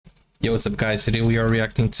Yo, what's up guys? Today we are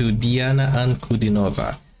reacting to Diana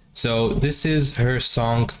Ankudinova. So this is her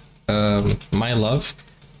song, My Love.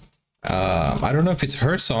 I don't know if it's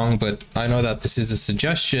her song, but I know that this is a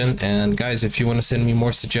suggestion. And guys, if you want to send me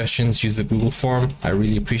more suggestions, use the Google form. I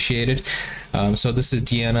really appreciate it. So this is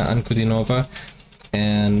Diana Ankudinova.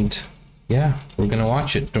 And yeah, we're gonna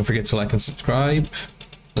watch it. Don't forget to like and subscribe.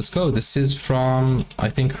 Let's go. This is from, I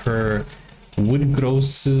think, her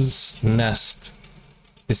Woodgrouse's Nest.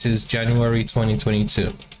 This is January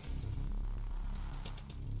 2022.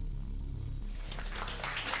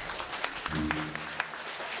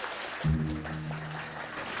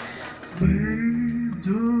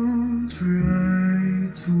 Don't try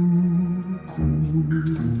to cool.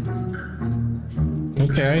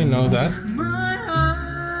 Okay, I know that. My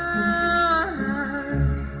heart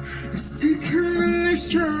is sticking in the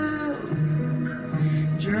shell.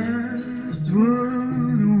 Just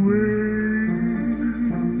run away.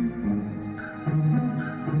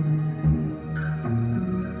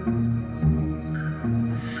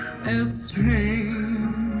 It's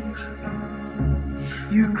strange.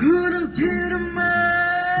 You couldn't see the man.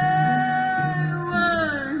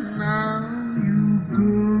 Now you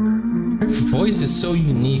go. Her voice is so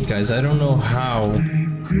unique, guys. I don't know how. I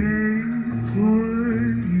pray for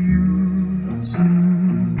you to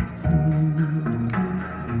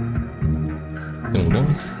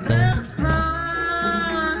This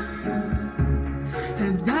part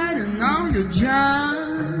has died and now you're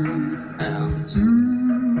just out too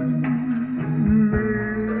late.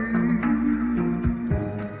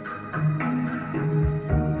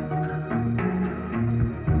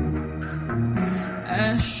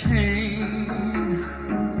 A shame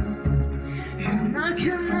you're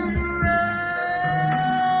knocking on around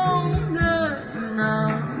and now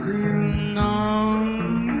you know.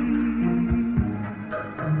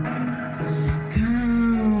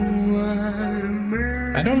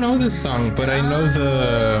 I don't know this song, but I know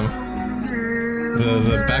the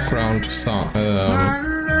background song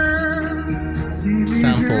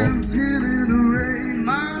sample.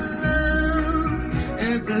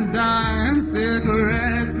 It's as I'm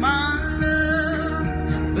cigarettes, my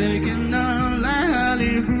love, faking out like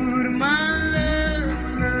Hollywood, my love,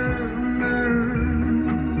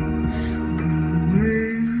 the way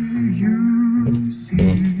you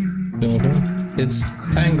see. It's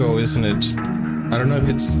tango, isn't it? I don't know if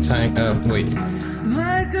it's wait.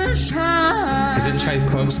 Like a shot. Is it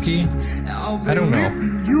Tchaikovsky? I don't know.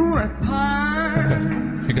 You apart.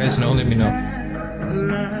 If you guys know, let me know.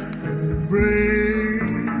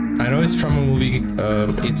 I know it's from a movie,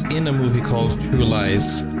 it's in a movie called True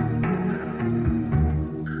Lies.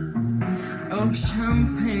 Of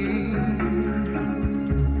champagne.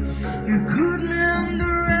 You couldn't end the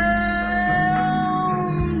round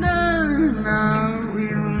and now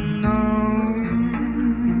you know.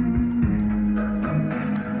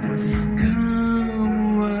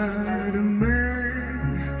 Come what may,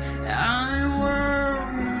 I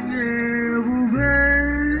won't give away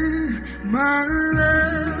my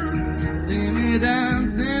love. See me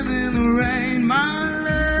dancing in the rain, my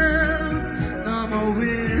love. No more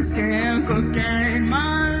whiskey and cocaine,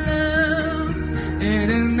 my love. It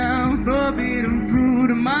is now forbidden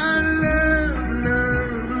fruit, my love, love,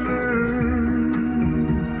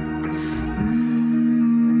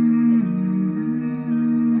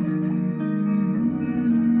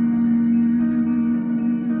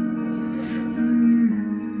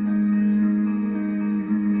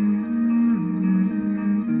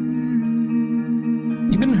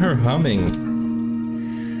 Even her humming.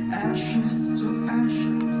 ashes to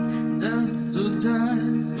ashes, dust to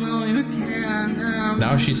dust. No, you can't.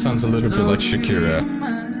 Now she sounds a little bit like Shakira.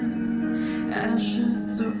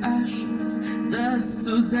 Ashes to ashes, dust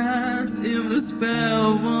to dust. If the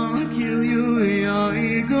spell won't kill you, your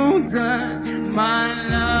ego does. My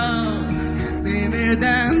love, see me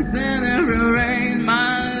dancing in the rain.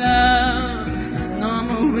 My love, no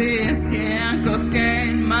more whiskey and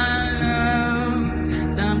cocaine. My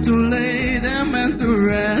love, time to lay them and to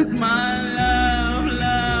rest. My love,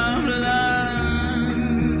 love, love.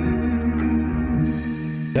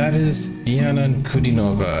 That is Diana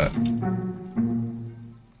Ankudinova.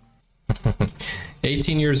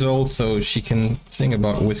 18 years old, so she can sing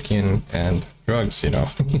about whiskey and drugs, you know.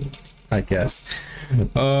 I guess.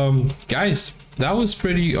 Guys, that was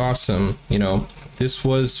pretty awesome. You know, this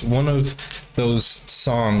was one of those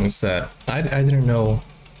songs that I didn't know.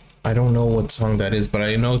 I don't know what song that is, but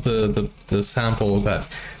I know the sample that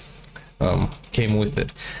came with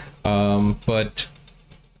it. But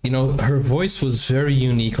you know, her voice was very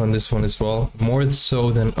unique on this one as well, more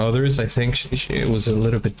so than others. I think it was a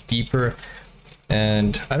little bit deeper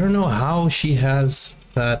and I don't know how she has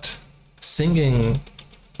that singing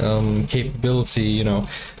capability, you know,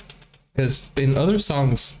 because in other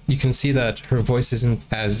songs you can see that her voice isn't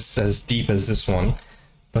as deep as this one,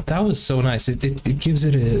 but that was so nice. It gives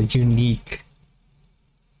it a unique,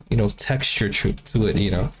 you know, texture to it,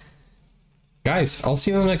 you know. Guys, I'll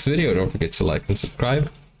see you in the next video. Don't forget to like and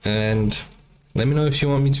subscribe, and let me know if you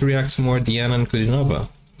want me to react to more Diana Ankudinova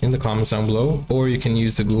in the comments down below, or you can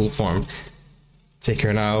use the Google form. Take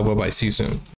care now. Bye bye. See you soon.